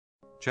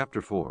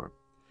Chapter 4.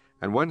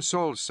 And when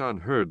Saul's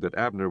son heard that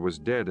Abner was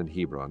dead in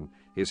Hebron,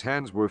 his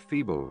hands were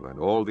feeble, and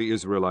all the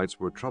Israelites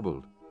were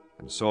troubled.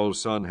 And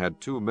Saul's son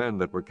had 2 men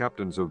that were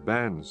captains of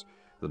bands.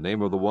 The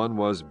name of the one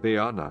was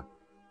Baanah,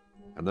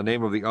 and the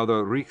name of the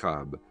other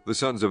Rechab, the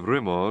sons of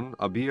Rimmon,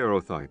 a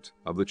Beerothite,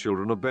 of the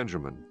children of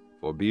Benjamin.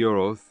 For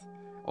Beeroth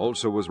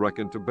also was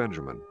reckoned to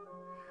Benjamin.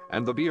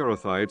 And the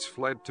Beerothites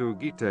fled to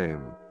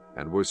Gittaim,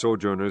 and were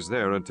sojourners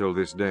there until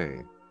this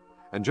day.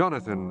 And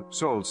Jonathan,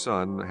 Saul's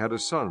son, had a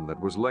son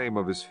that was lame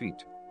of his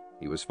feet.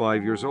 He was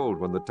 5 years old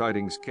when the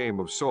tidings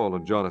came of Saul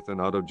and Jonathan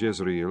out of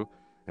Jezreel,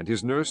 and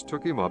his nurse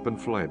took him up and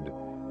fled.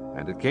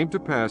 And it came to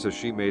pass, as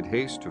she made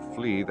haste to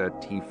flee,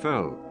 that he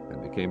fell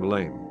and became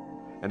lame.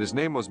 And his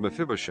name was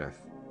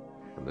Mephibosheth.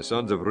 And the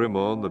sons of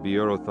Rimmon the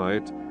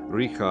Beerothite,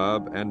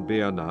 Rechab and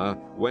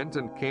Baanah, went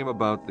and came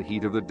about the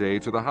heat of the day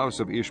to the house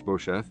of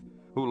Ishbosheth,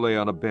 who lay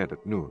on a bed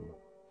at noon.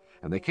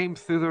 And they came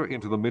thither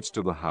into the midst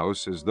of the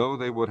house, as though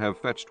they would have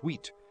fetched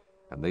wheat.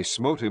 And they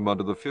smote him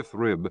under the 5th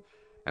rib,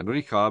 and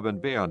Rechab and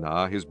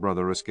Baanah his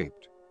brother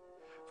escaped.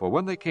 For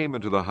when they came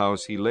into the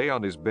house, he lay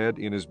on his bed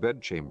in his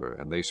bedchamber,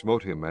 and they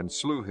smote him, and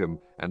slew him,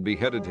 and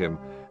beheaded him,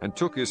 and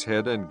took his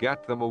head, and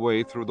gat them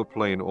away through the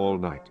plain all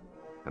night.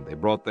 And they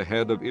brought the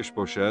head of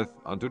Ishbosheth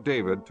unto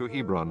David to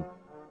Hebron,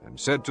 and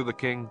said to the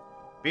king,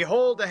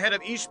 Behold the head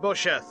of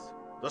Ishbosheth,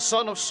 the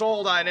son of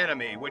Saul thine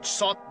enemy, which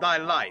sought thy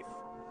life.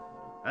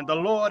 And the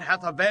Lord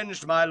hath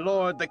avenged my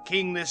lord the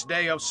king this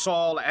day of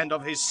Saul and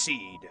of his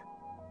seed.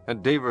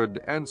 And David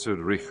answered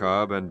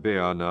Rechab and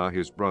Baanah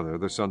his brother,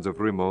 the sons of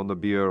Rimmon the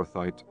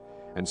Beerothite,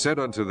 and said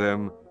unto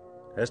them,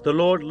 As the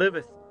Lord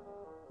liveth,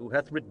 who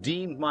hath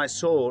redeemed my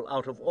soul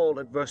out of all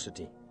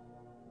adversity.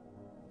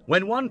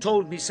 When one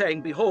told me,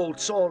 saying, Behold,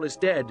 Saul is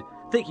dead,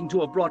 thinking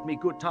to have brought me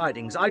good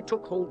tidings, I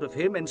took hold of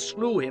him and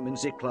slew him in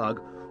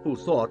Ziklag, who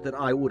thought that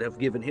I would have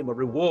given him a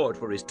reward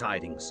for his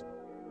tidings.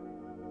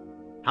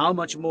 How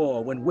much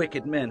more when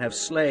wicked men have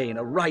slain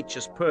a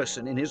righteous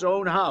person in his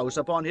own house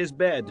upon his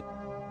bed?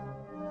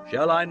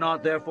 Shall I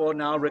not therefore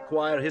now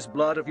require his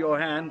blood of your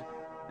hand,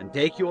 and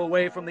take you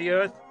away from the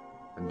earth?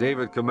 And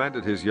David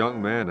commanded his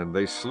young men, and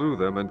they slew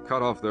them, and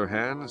cut off their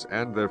hands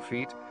and their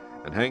feet,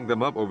 and hanged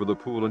them up over the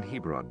pool in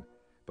Hebron.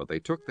 But they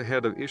took the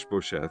head of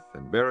Ishbosheth,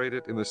 and buried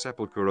it in the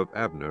sepulchre of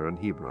Abner in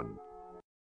Hebron.